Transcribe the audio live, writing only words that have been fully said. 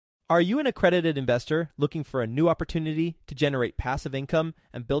Are you an accredited investor looking for a new opportunity to generate passive income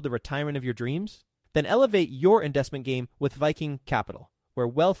and build the retirement of your dreams? Then elevate your investment game with Viking Capital, where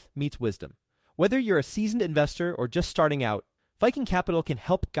wealth meets wisdom. Whether you're a seasoned investor or just starting out, Viking Capital can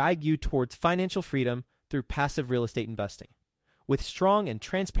help guide you towards financial freedom through passive real estate investing. With strong and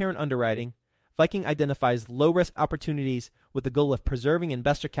transparent underwriting, Viking identifies low-risk opportunities with the goal of preserving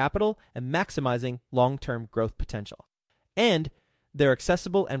investor capital and maximizing long-term growth potential. And their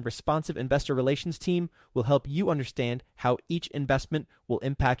accessible and responsive investor relations team will help you understand how each investment will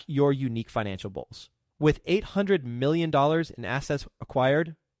impact your unique financial goals. With $800 million in assets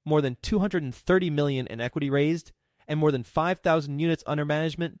acquired, more than $230 million in equity raised, and more than 5,000 units under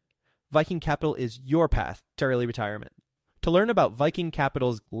management, Viking Capital is your path to early retirement. To learn about Viking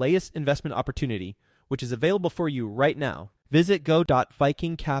Capital's latest investment opportunity, which is available for you right now, visit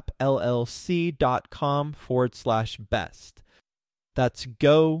go.vikingcapllc.com/best. That's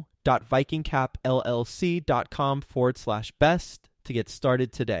go.vikingcapllc.com/best to get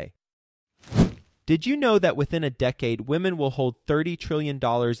started today. Did you know that within a decade, women will hold $30 trillion in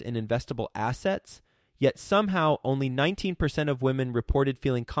investable assets? Yet somehow only 19% of women reported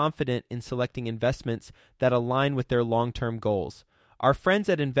feeling confident in selecting investments that align with their long-term goals. Our friends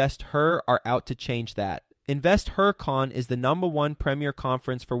at InvestHer are out to change that. InvestHerCon is the #1 premier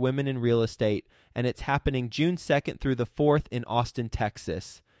conference for women in real estate, and it's happening June 2nd through the 4th in Austin,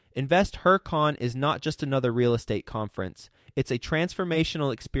 Texas. InvestHerCon is not just another real estate conference. It's a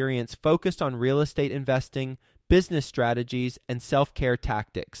transformational experience focused on real estate investing, business strategies, and self-care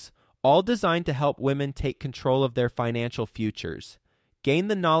tactics, all designed to help women take control of their financial futures. Gain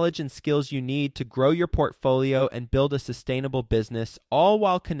the knowledge and skills you need to grow your portfolio and build a sustainable business, all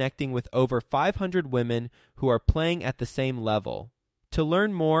while connecting with over 500 women who are playing at the same level. To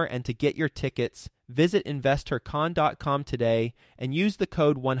learn more and to get your tickets, visit InvestHerCon.com today and use the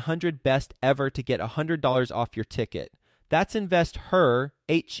code 100BESTEVER to get $100 off your ticket. That's InvestHer,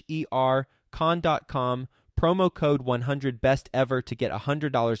 H-E-R, con.com, promo code 100BESTEVER to get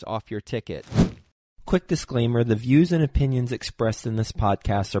 $100 off your ticket. Quick disclaimer, the views and opinions expressed in this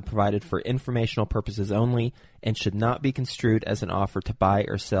podcast are provided for informational purposes only and should not be construed as an offer to buy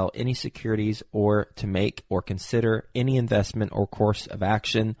or sell any securities or to make or consider any investment or course of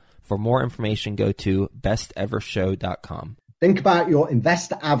action. For more information, go to bestevershow.com. Think about your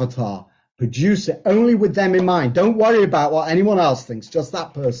investor avatar. Produce it only with them in mind. Don't worry about what anyone else thinks, just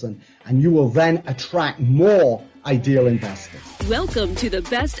that person, and you will then attract more ideal investors. Welcome to the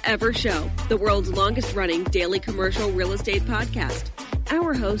Best Ever Show, the world's longest running daily commercial real estate podcast.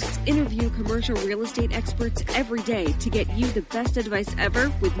 Our hosts interview commercial real estate experts every day to get you the best advice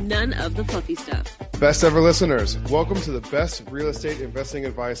ever with none of the fluffy stuff. Best ever listeners, welcome to the Best Real Estate Investing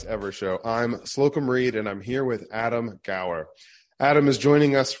Advice Ever Show. I'm Slocum Reed and I'm here with Adam Gower. Adam is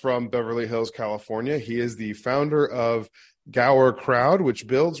joining us from Beverly Hills, California. He is the founder of Gower Crowd, which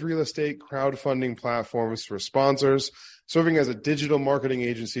builds real estate crowdfunding platforms for sponsors, serving as a digital marketing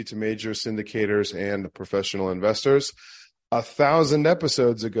agency to major syndicators and professional investors. 1,000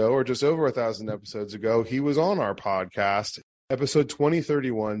 episodes ago, or just over 1,000 episodes ago, he was on our podcast, episode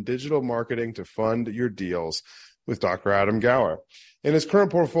 2031, Digital Marketing to Fund Your Deals, with Dr. Adam Gower. In his current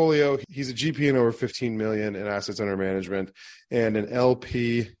portfolio, he's a GP in over $15 million in assets under management and an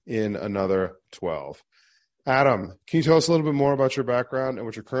LP in another 12. Adam, can you tell us a little bit more about your background and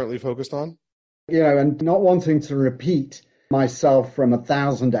what you're currently focused on? And not wanting to repeat myself from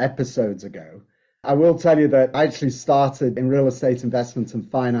 1,000 episodes ago, I will tell you that I actually started in real estate investment and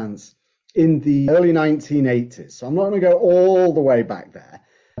finance in the early 1980s. So I'm not going to go all the way back there.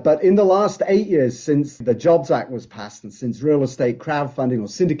 But in the last 8 years since the Jobs Act was passed and since real estate crowdfunding or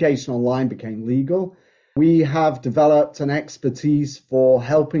syndication online became legal, we have developed an expertise for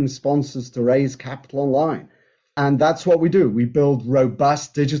helping sponsors to raise capital online. And that's what we do. We build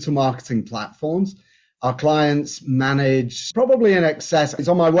robust digital marketing platforms. Our clients manage probably in excess, it's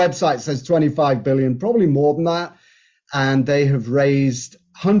on my website, it says 25 billion, probably more than that. And they have raised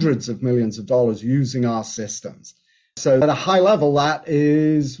hundreds of millions of dollars using our systems. So at a high level, that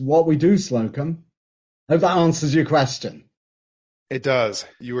is what we do, Slocum. I hope that answers your question. It does.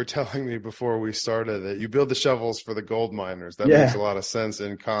 You were telling me before we started that you build the shovels for the gold miners. That makes a lot of sense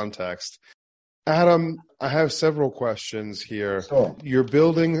in context. Adam, I have several questions here. Sure. You're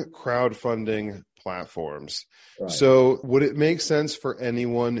building crowdfunding platforms. Right. So would it make sense for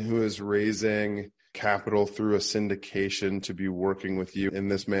anyone who is raising capital through a syndication to be working with you in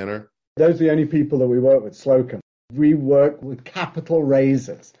this manner? Those are the only people that we work with, Slocum. We work with capital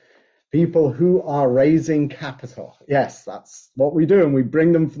raisers, people who are raising capital. Yes, that's what we do. And we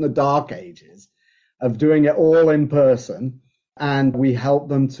bring them from the dark ages of doing it all in person and we help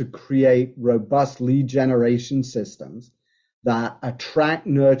them to create robust lead generation systems that attract,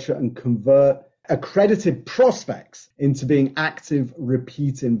 nurture, and convert accredited prospects into being active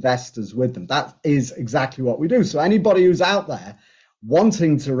repeat investors with them. That is exactly what we do. So anybody who's out there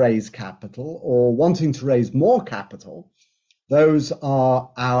wanting to raise capital or wanting to raise more capital, those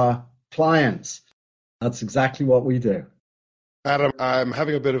are our clients. That's exactly what we do. Adam, I'm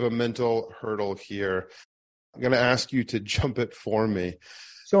having a bit of a mental hurdle here. I'm going to ask you to jump it for me.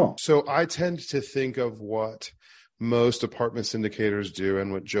 Sure. So I tend to think of what most apartment syndicators do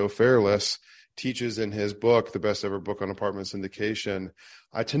and what Joe Fairless teaches in his book, The Best Ever Book on Apartment Syndication.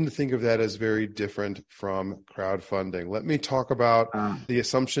 I tend to think of that as very different from crowdfunding. Let me talk about the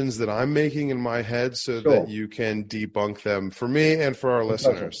assumptions that I'm making in my head so that you can debunk them for me and for our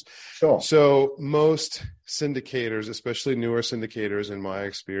listeners. Sure. So most syndicators, especially newer syndicators in my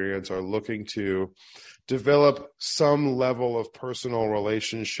experience, are looking to develop some level of personal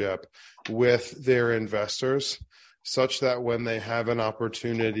relationship with their investors, such that when they have an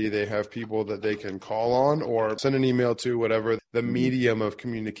opportunity, they have people that they can call on or send an email to, whatever the medium of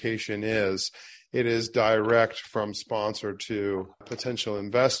communication is. It is direct from sponsor to potential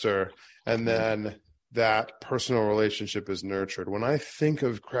investor, and then that personal relationship is nurtured. When I think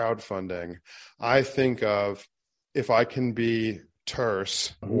of crowdfunding, I think of, if I can be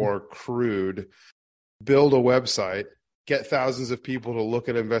terse or crude, build a website, get thousands of people to look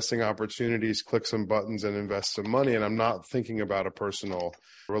at investing opportunities, click some buttons, and invest some money. And I'm not thinking about a personal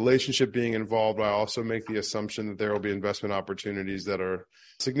relationship being involved. I also make the assumption that there will be investment opportunities that are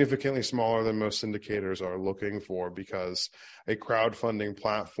significantly smaller than most syndicators are looking for, because a crowdfunding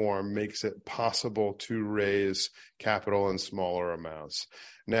platform makes it possible to raise capital in smaller amounts.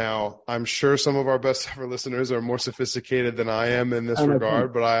 Now, I'm sure some of our best ever listeners are more sophisticated than I am in this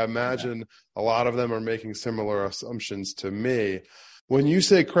regard, but I imagine a lot of them are making similar assumptions to me. When you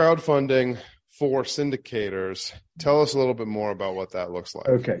say crowdfunding for syndicators, tell us a little bit more about what that looks like.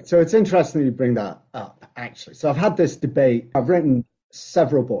 Okay, so it's interesting you bring that up, actually. So I've had this debate. I've written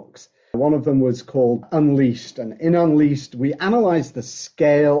several books. One of them was called Unleashed. And in Unleashed, we analyzed the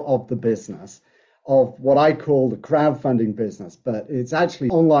scale of the business of what I call the crowdfunding business, but it's actually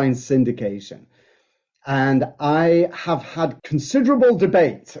online syndication. And I have had considerable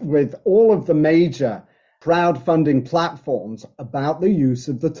debate with all of the major crowdfunding platforms about the use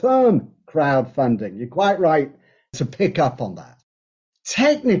of the term crowdfunding. You're quite right to pick up on that.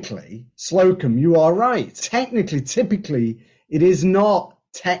 Technically, Slocum, you are right. Typically, it is not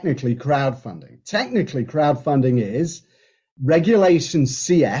technically crowdfunding. Technically, crowdfunding is Regulation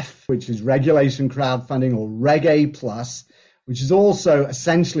CF, which is regulation crowdfunding, or Reg A+, which is also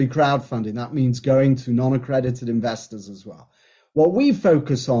essentially crowdfunding. That means going to non-accredited investors as well. What we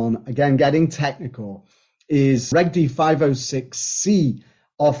focus on, again, getting technical, is Reg D 506C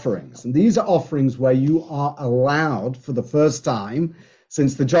offerings. And these are offerings where you are allowed, for the first time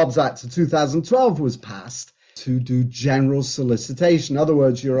since the Jobs Act of 2012 was passed, to do general solicitation. In other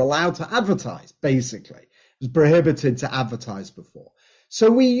words, you're allowed to advertise, basically. It was prohibited to advertise before. So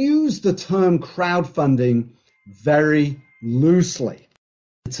we use the term crowdfunding very loosely.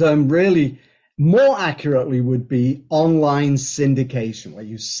 The term really more accurately would be online syndication, where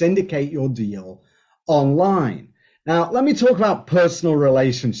you syndicate your deal online. Now, let me talk about personal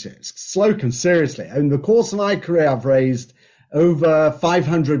relationships. Slocum, seriously, in the course of my career, I've raised over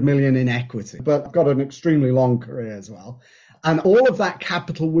 500 million in equity, but I've got an extremely long career as well. And all of that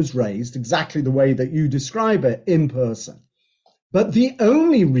capital was raised exactly the way that you describe it, in person. But the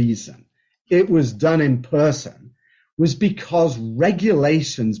only reason it was done in person was because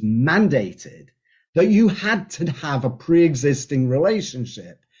regulations mandated that you had to have a pre-existing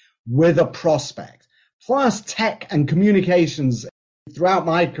relationship with a prospect. Plus, tech and communications throughout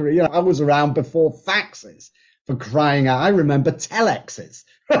my career, I was around before faxes, for crying out. I remember telexes,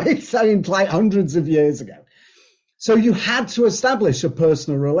 right? So like hundreds of years ago. So you had to establish a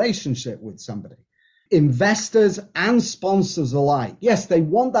personal relationship with somebody. Investors and sponsors alike, yes, they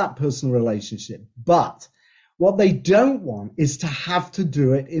want that personal relationship, but what they don't want is to have to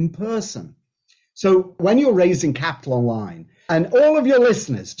do it in person. So when you're raising capital online, and all of your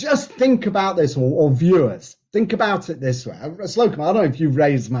listeners, just think about this, or viewers, think about it this way. Slocum, I don't know if you've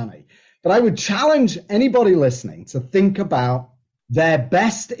raised money, but I would challenge anybody listening to think about their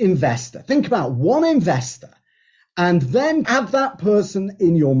best investor. Think about one investor, and then have that person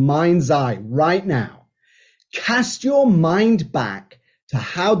in your mind's eye right now. Cast your mind back to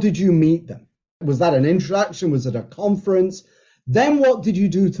how did you meet them? Was that an introduction? Was it a conference? Then what did you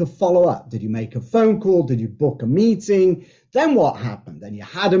do to follow up? Did you make a phone call? Did you book a meeting? Then what happened? Then you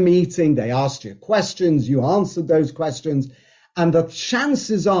had a meeting. They asked you questions. You answered those questions. And the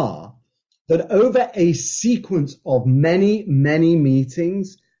chances are that over a sequence of many, many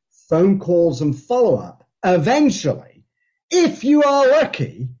meetings, phone calls and follow-up, eventually, if you are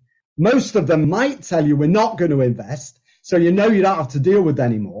lucky, most of them might tell you we're not going to invest, so you know you don't have to deal with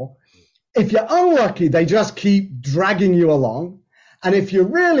anymore. If you're unlucky, they just keep dragging you along. And if you're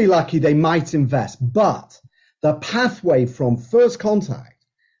really lucky, they might invest. But the pathway from first contact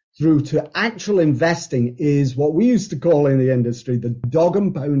through to actual investing is what we used to call in the industry the dog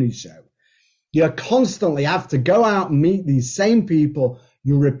and pony show. You constantly have to go out and meet these same people.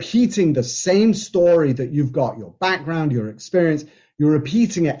 You're repeating the same story that you've got, your background, your experience. You're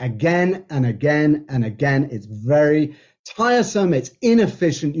repeating it again and again and again. It's very tiresome. It's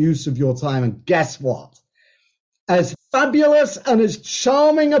inefficient use of your time. And guess what? As fabulous and as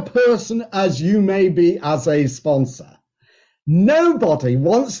charming a person as you may be as a sponsor, nobody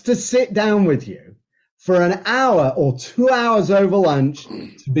wants to sit down with you for an hour or 2 hours over lunch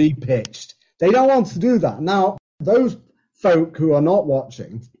to be pitched. They don't want to do that. Now, those folk who are not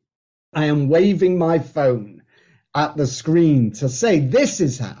watching, I am waving my phone at the screen to say this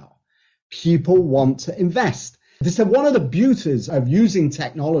is how people want to invest. So one of the beauties of using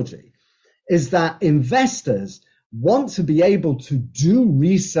technology is that investors want to be able to do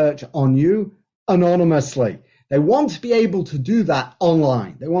research on you anonymously. They want to be able to do that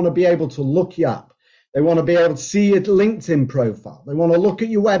online. They want to be able to look you up. They want to be able to see your LinkedIn profile. They want to look at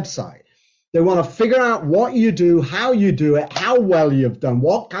your website. They want to figure out what you do, how you do it, how well you've done,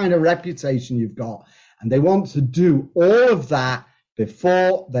 what kind of reputation you've got. And they want to do all of that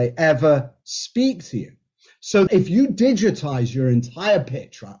before they ever speak to you. So if you digitize your entire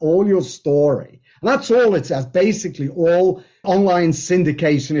pitch, right, all your story, and that's all it says, basically all online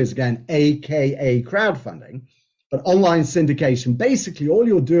syndication is, again, AKA crowdfunding, but online syndication, basically all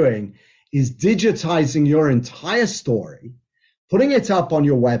you're doing is digitizing your entire story, putting it up on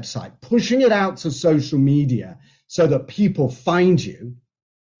your website, pushing it out to social media so that people find you,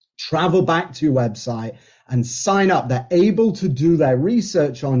 travel back to your website and sign up. They're able to do their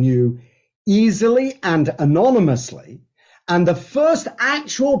research on you easily and anonymously. And the first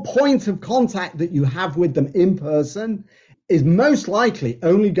actual point of contact that you have with them in person is most likely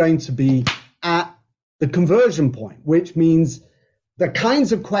only going to be at the conversion point, which means the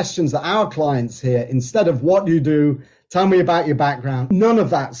kinds of questions that our clients hear, instead of what you do, tell me about your background, none of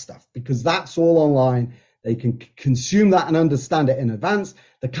that stuff, because that's all online. They can consume that and understand it in advance.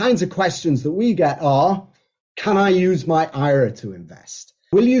 The kinds of questions that we get are, can I use my IRA to invest?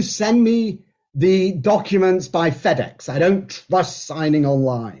 Will you send me the documents by FedEx? I don't trust signing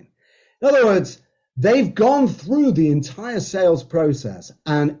online. In other words, they've gone through the entire sales process,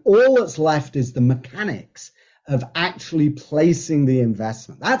 and all that's left is the mechanics of actually placing the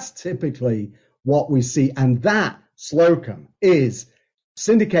investment. That's typically what we see. And that, Slocum, is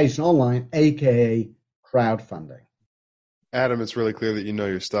syndication online, aka crowdfunding. Adam, it's really clear that you know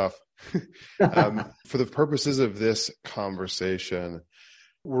your stuff. For the purposes of this conversation,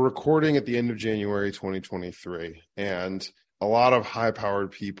 we're recording at the end of January 2023, and a lot of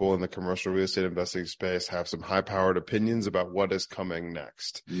high-powered people in the commercial real estate investing space have some high-powered opinions about what is coming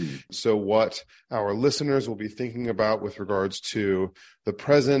next. So what our listeners will be thinking about with regards to the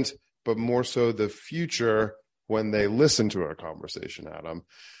present, but more so the future when they listen to our conversation, Adam.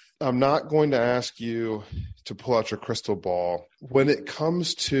 I'm not going to ask you to pull out your crystal ball. When it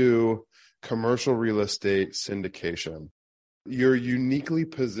comes to commercial real estate syndication, you're uniquely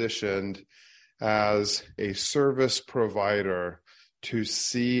positioned as a service provider to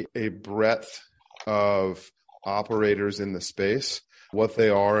see a breadth of operators in the space, what they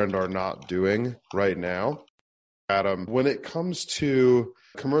are and are not doing right now. Adam, when it comes to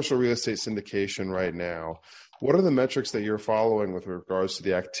commercial real estate syndication right now, what are the metrics that you're following with regards to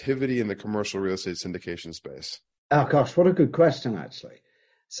the activity in the commercial real estate syndication space? Oh, gosh, what a good question, actually.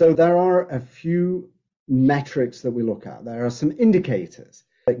 So there are a few metrics that we look at. There are some indicators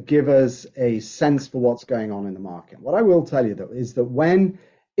that give us a sense for what's going on in the market. What I will tell you, though, is that when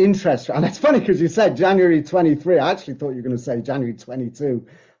interest, and it's funny because you said January 23, I actually thought you were going to say January 22.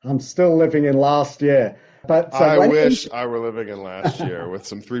 I'm still living in last year. But I wish I were living in last year with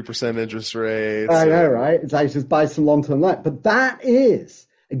some 3% interest rates. I know, right? It's actually just buy some long-term loan. But that is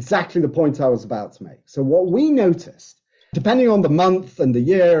exactly the point I was about to make. So what we noticed, depending on the month and the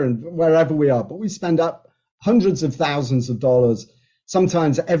year and wherever we are, but we spend up hundreds of thousands of dollars,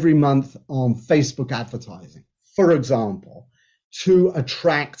 sometimes every month, on Facebook advertising, for example, to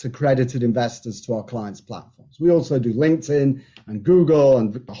attract accredited investors to our clients' platforms. We also do LinkedIn and Google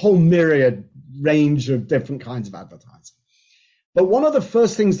and a whole myriad range of different kinds of advertising. But one of the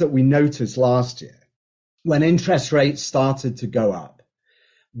first things that we noticed last year when interest rates started to go up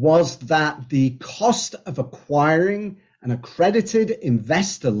was that the cost of acquiring an accredited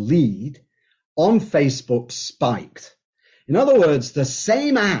investor lead on Facebook spiked. In other words, the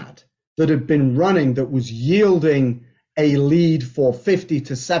same ad that had been running that was yielding a lead for $50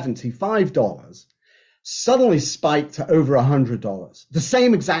 to $75 suddenly spiked to over $100. The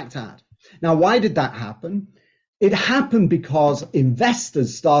same exact ad. Now, why did that happen? It happened because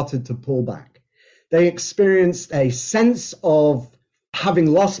investors started to pull back. They experienced a sense of having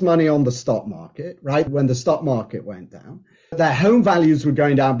lost money on the stock market, right? When the stock market went down, their home values were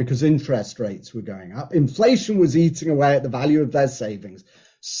going down because interest rates were going up. Inflation was eating away at the value of their savings.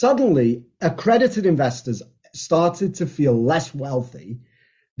 Suddenly, accredited investors started to feel less wealthy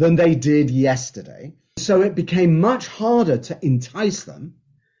than they did yesterday. So it became much harder to entice them,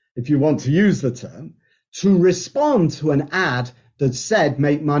 if you want to use the term, to respond to an ad that said,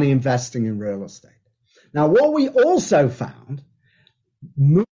 make money investing in real estate. Now, what we also found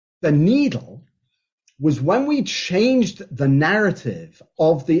moved the needle was when we changed the narrative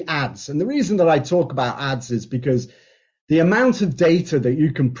of the ads. And the reason that I talk about ads is because the amount of data that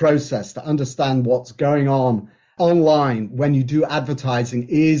you can process to understand what's going on online when you do advertising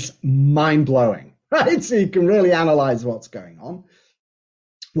is mind-blowing, right? So you can really analyze what's going on.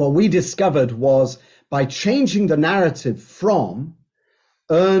 What we discovered was by changing the narrative from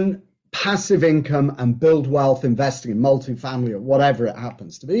earn passive income and build wealth investing in multifamily or whatever it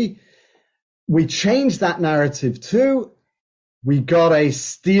happens to be, we changed that narrative to we got a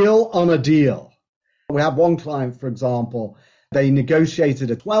steal on a deal. We have one client, for example, they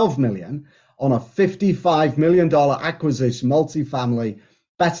negotiated a $12 million on a $55 million acquisition, multifamily,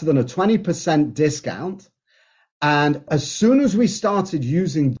 better than a 20% discount. And as soon as we started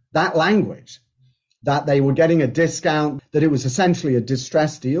using that language, that they were getting a discount, that it was essentially a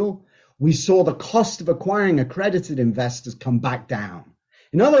distressed deal, we saw the cost of acquiring accredited investors come back down.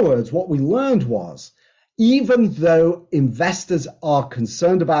 In other words, what we learned was, even though investors are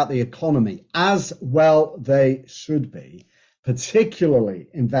concerned about the economy, as well they should be, particularly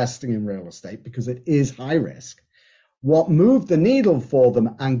investing in real estate because it is high risk, what moved the needle for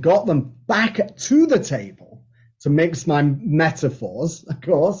them and got them back to the table, to mix my metaphors, of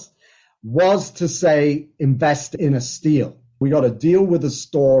course, was to say, invest in a steal. We got to deal with a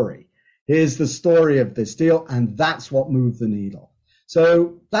story. Here's the story of this deal, and that's what moved the needle.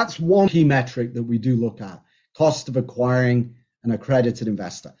 So that's one key metric that we do look at, cost of acquiring an accredited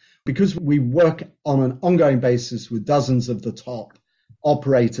investor. Because we work on an ongoing basis with dozens of the top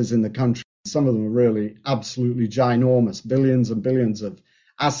operators in the country, some of them are really absolutely ginormous, billions and billions of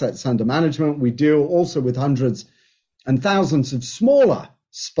assets under management. We deal also with hundreds and thousands of smaller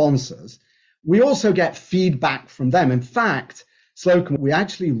sponsors. We also get feedback from them. In fact, Slocum, we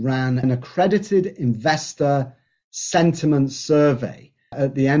actually ran an accredited investor sentiment survey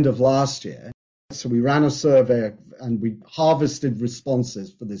at the end of last year. So we ran a survey and we harvested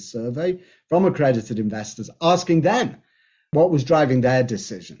responses for this survey from accredited investors, asking them what was driving their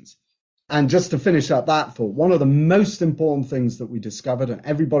decisions. And just to finish up that thought, one of the most important things that we discovered, and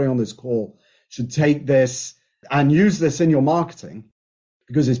everybody on this call should take this and use this in your marketing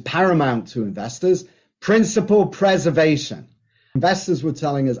because it's paramount to investors, principal preservation. Investors were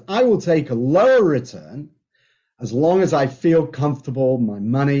telling us, I will take a lower return as long as I feel comfortable my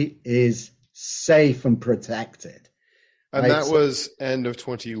money is safe and protected. And right? That was end of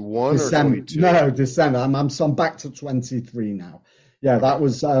 21 December, or 22? No, December. I'm back to 23 now. Yeah, that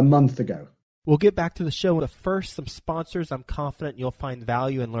was a month ago. We'll get back to the show, but first, some sponsors I'm confident you'll find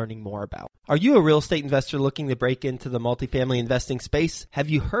value in learning more about. Are you a real estate investor looking to break into the multifamily investing space? Have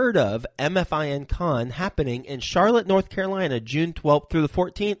you heard of MFIN Con happening in Charlotte, North Carolina, June 12th through the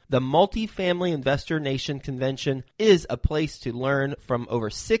 14th? The Multifamily Investor Nation Convention is a place to learn from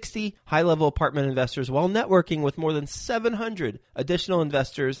over 60 high-level apartment investors while networking with more than 700 additional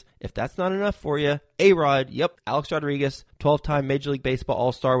investors. If that's not enough for you, A-Rod, Alex Rodriguez, 12-time Major League Baseball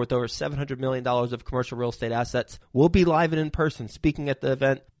All-Star with over $700 million of commercial real estate assets, will be live and in person speaking at the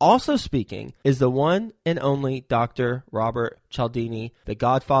event. Also speaking is the one and only Dr. Robert Cialdini, the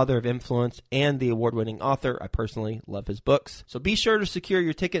godfather of influence and the award-winning author. I personally love his books. So be sure to secure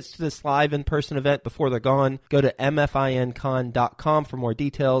your tickets to this live in-person event before they're gone. Go to mfincon.com for more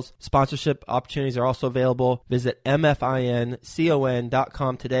details. Sponsorship opportunities are also available. Visit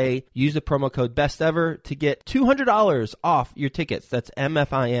mfincon.com today. Use the promo code BESTEVER to get $200 off your tickets. That's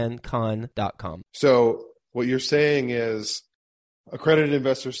mfincon.com. So what you're saying is accredited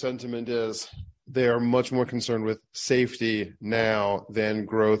investor sentiment is they are much more concerned with safety now than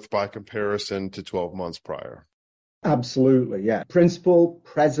growth by comparison to 12 months prior. Absolutely, yeah. Principal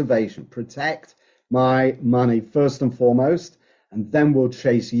preservation, protect my money first and foremost, and then we'll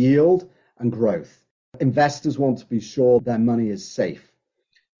chase yield and growth. Investors want to be sure their money is safe.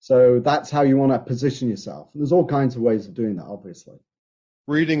 So that's how you want to position yourself. There's all kinds of ways of doing that, obviously.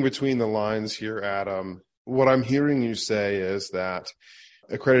 Reading between the lines here, Adam, what I'm hearing you say is that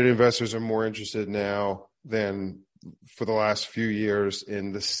accredited investors are more interested now than for the last few years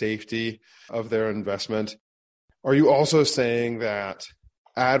in the safety of their investment. Are you also saying that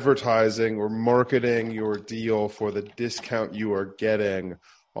advertising or marketing your deal for the discount you are getting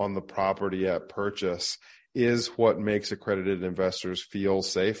on the property at purchase is what makes accredited investors feel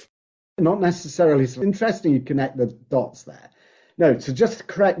safe? Not necessarily. So interesting you connect the dots there. No, so just to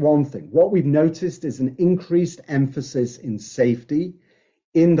correct one thing, what we've noticed is an increased emphasis in safety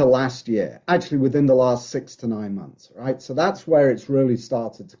in the last year, actually within the last 6 to 9 months, right? So that's where it's really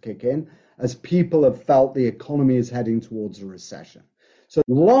started to kick in as people have felt the economy is heading towards a recession. So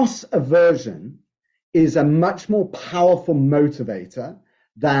loss aversion is a much more powerful motivator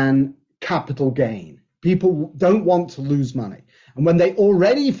than capital gain. People don't want to lose money. And when they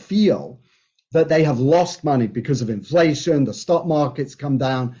already feel that they have lost money because of inflation, the stock market's come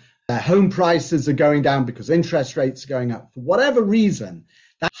down, their home prices are going down because interest rates are going up, for whatever reason,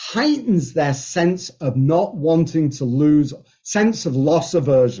 that heightens their sense of not wanting to lose, sense of loss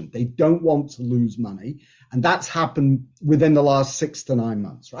aversion. They don't want to lose money. And that's happened within the last 6 to 9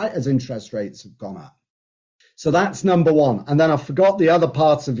 months, right, as interest rates have gone up. So that's number one. And then I forgot the other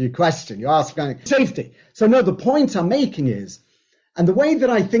parts of your question. You asked about safety. So no, the point I'm making is, and the way that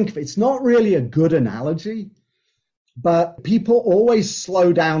I think of it, it's not really a good analogy, but people always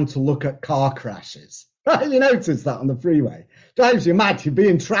slow down to look at car crashes. Right? You notice that on the freeway. Drives you mad. You'd be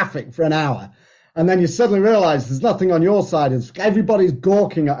in traffic for an hour, and then you suddenly realize there's nothing on your side. Everybody's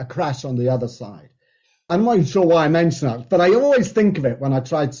gawking at a crash on the other side. I'm not even sure why I mention that, but I always think of it when I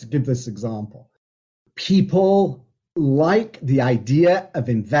try to give this example. People like the idea of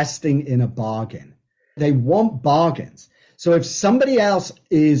investing in a bargain. They want bargains. So if somebody else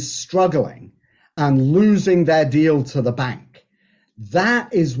is struggling and losing their deal to the bank,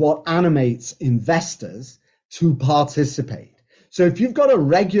 that is what animates investors to participate. So if you've got a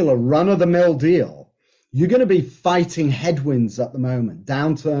regular run-of-the-mill deal, you're going to be fighting headwinds at the moment,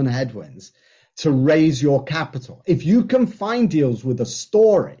 downturn headwinds, to raise your capital. If you can find deals with a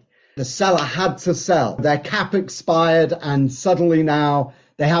story, the seller had to sell, their cap expired, and suddenly now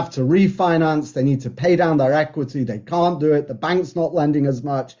they have to refinance, they need to pay down their equity, they can't do it, the bank's not lending as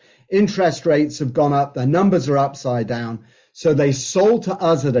much, interest rates have gone up, their numbers are upside down, so they sold to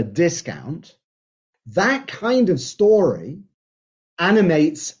us at a discount. That kind of story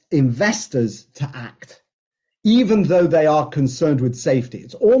animates investors to act, even though they are concerned with safety.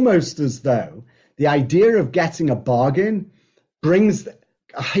 It's almost as though the idea of getting a bargain brings,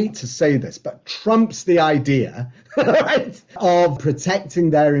 I hate to say this, but trumps the idea right, of protecting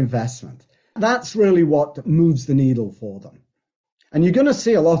their investment. That's really what moves the needle for them. And you're going to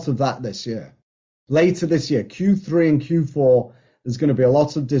see a lot of that this year. Later this year, Q3 and Q4, there's going to be a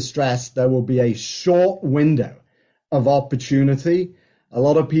lot of distress. There will be a short window of opportunity. A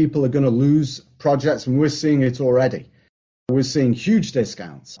lot of people are going to lose projects, and we're seeing it already. We're seeing huge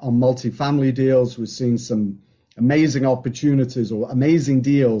discounts on multifamily deals. We're seeing some amazing opportunities or amazing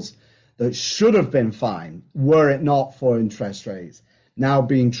deals that should have been fine were it not for interest rates now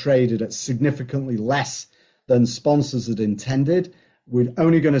being traded at significantly less than sponsors had intended. We're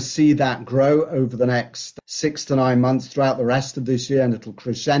only going to see that grow over the next 6 to 9 months throughout the rest of this year, and it'll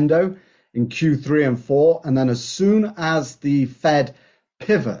crescendo in Q3 and 4. And then as soon as the Fed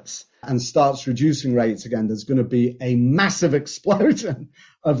pivots and starts reducing rates again, there's going to be a massive explosion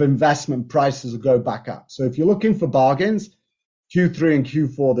of investment. Prices will go back up. So if you're looking for bargains, Q3 and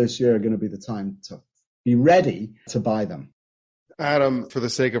Q4 this year are going to be the time to be ready to buy them. Adam, for the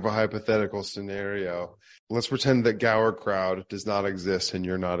sake of a hypothetical scenario, let's pretend that Gower Crowd does not exist and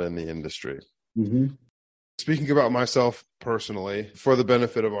you're not in the industry. Mm-hmm. Speaking about myself personally, for the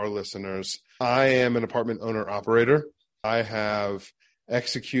benefit of our listeners, I am an apartment owner-operator. I have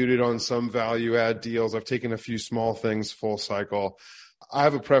executed on some value add deals. I've taken a few small things full cycle. I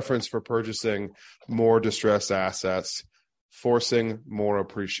have a preference for purchasing more distressed assets, forcing more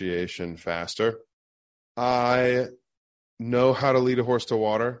appreciation faster. I know how to lead a horse to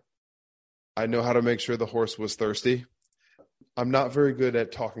water. I know how to make sure the horse was thirsty. I'm not very good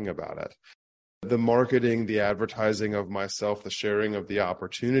at talking about it. The marketing, the advertising of myself, the sharing of the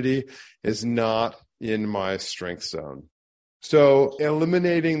opportunity is not in my strength zone. So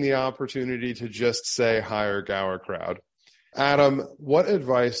eliminating the opportunity to just say hire Gower Crowd Adam, what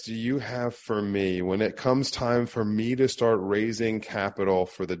advice do you have for me when it comes time for me to start raising capital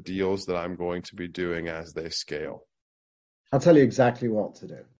for the deals that I'm going to be doing as they scale? I'll tell you exactly what to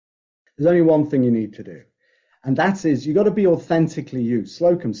do. There's only one thing you need to do, and that is you got to be authentically you.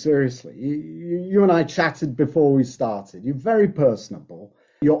 Slocum, seriously, you and I chatted before we started. You're very personable.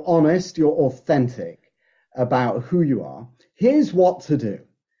 You're honest. You're authentic about who you are. Here's what to do.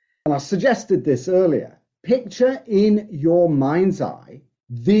 And I suggested this earlier. Picture in your mind's eye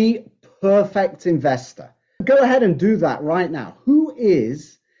the perfect investor. Go ahead and do that right now. Who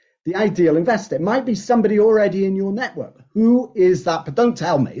is the ideal investor? It might be somebody already in your network. Who is that? But don't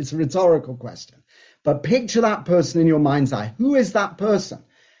tell me. It's a rhetorical question. But picture that person in your mind's eye. Who is that person?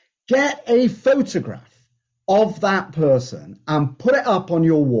 Get a photograph of that person and put it up on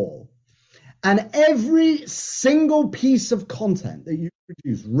your wall. And every single piece of content that you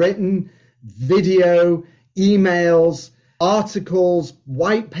produce, written, video, emails, articles,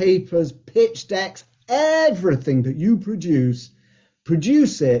 white papers, pitch decks, everything that you produce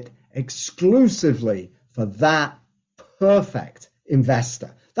it exclusively for that perfect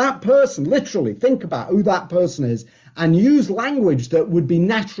investor. That person, literally think about who that person is and use language that would be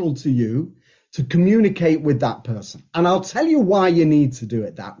natural to you to communicate with that person. And I'll tell you why you need to do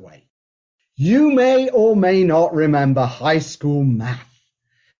it that way. You may or may not remember high school math.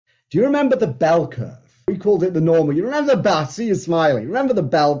 Do you remember the bell curve? We called it the normal. You remember the bell? I see you smiling. Remember the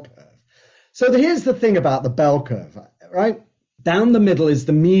bell curve? So here's the thing about the bell curve, right? Down the middle is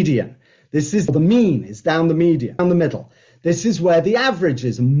the median. This is the mean, is down the median, down the middle. This is where the average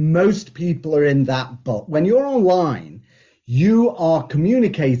is. Most people are in that boat. When you're online, you are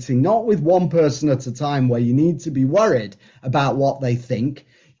communicating not with one person at a time where you need to be worried about what they think.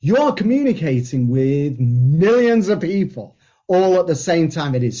 You are communicating with millions of people all at the same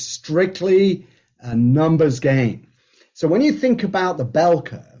time. It is strictly a numbers game. So when you think about the bell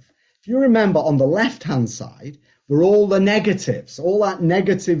curve, if you remember on the left-hand side were all the negatives, all that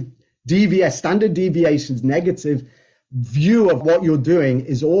negative standard deviations, negative view of what you're doing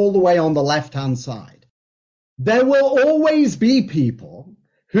is all the way on the left-hand side. There will always be people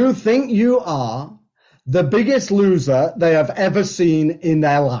who think you are the biggest loser they have ever seen in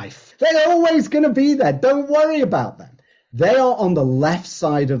their life. They're always going to be there. Don't worry about them. They are on the left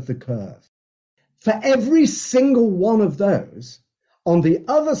side of the curve. For every single one of those, on the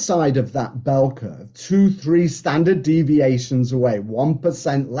other side of that bell curve, 2-3 standard deviations away,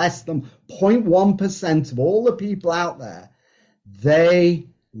 1%, less than 0.1% of all the people out there, they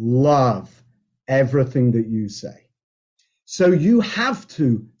love everything that you say. So you have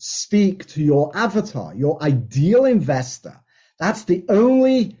to speak to your avatar, your ideal investor. That's the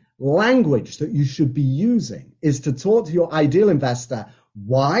only language that you should be using, is to talk to your ideal investor.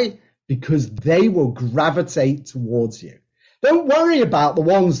 Why? Because they will gravitate towards you. Don't worry about the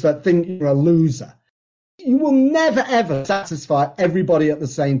ones that think you're a loser. You will never, ever satisfy everybody at the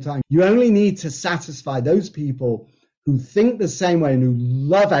same time. You only need to satisfy those people who think the same way and who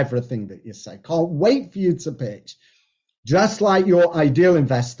love everything that you say. Can't wait for you to pitch, just like your ideal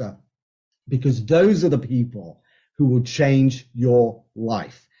investor, because those are the people who will change your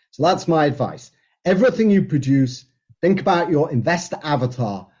life. So that's my advice. Everything you produce, think about your investor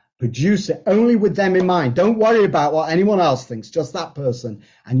avatar. Produce it only with them in mind. Don't worry about what anyone else thinks, just that person,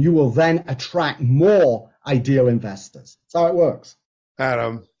 and you will then attract more ideal investors. That's how it works.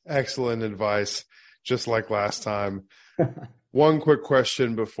 Adam, excellent advice, just like last time. One quick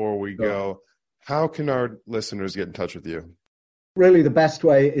question before we go. How can our listeners get in touch with you? Really, the best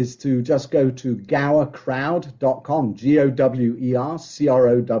way is to just go to gowercrowd.com, GOWERCROWD,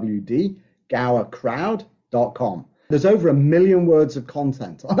 gowercrowd.com. There's over 1 million words of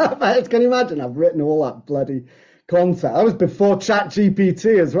content on that page. Can you imagine? I've written all that bloody content. That was before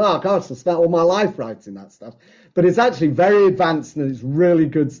ChatGPT as well. Gosh, I spent all my life writing that stuff. But it's actually very advanced and it's really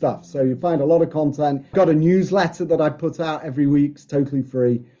good stuff. So you find a lot of content. Got a newsletter that I put out every week. It's totally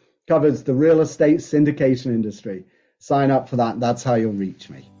free. Covers the real estate syndication industry. Sign up for that. That's how you'll reach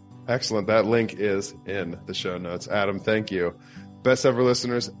me. Excellent. That link is in the show notes. Adam, thank you. Best ever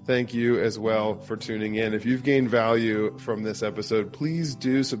listeners, thank you as well for tuning in. If you've gained value from this episode, please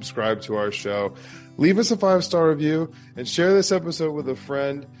do subscribe to our show. Leave us a 5-star review and share this episode with a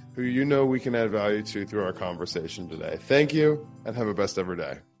friend who you know we can add value to through our conversation today. Thank you and have a best ever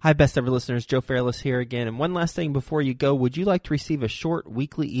day. Hi, best ever listeners. Joe Fairless here again. And one last thing before you go, would you like to receive a short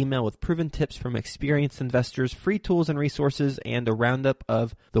weekly email with proven tips from experienced investors, free tools and resources, and a roundup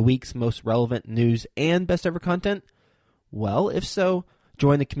of the week's most relevant news and best ever content? Well, if so,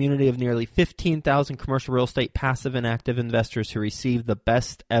 join the community of nearly 15,000 commercial real estate passive and active investors who receive the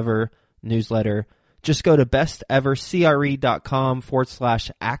best ever newsletter Just go to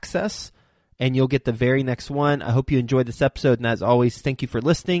bestevercre.com/access and you'll get the very next one. I hope you enjoyed this episode. And as always, thank you for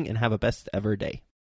listening and have a best ever day.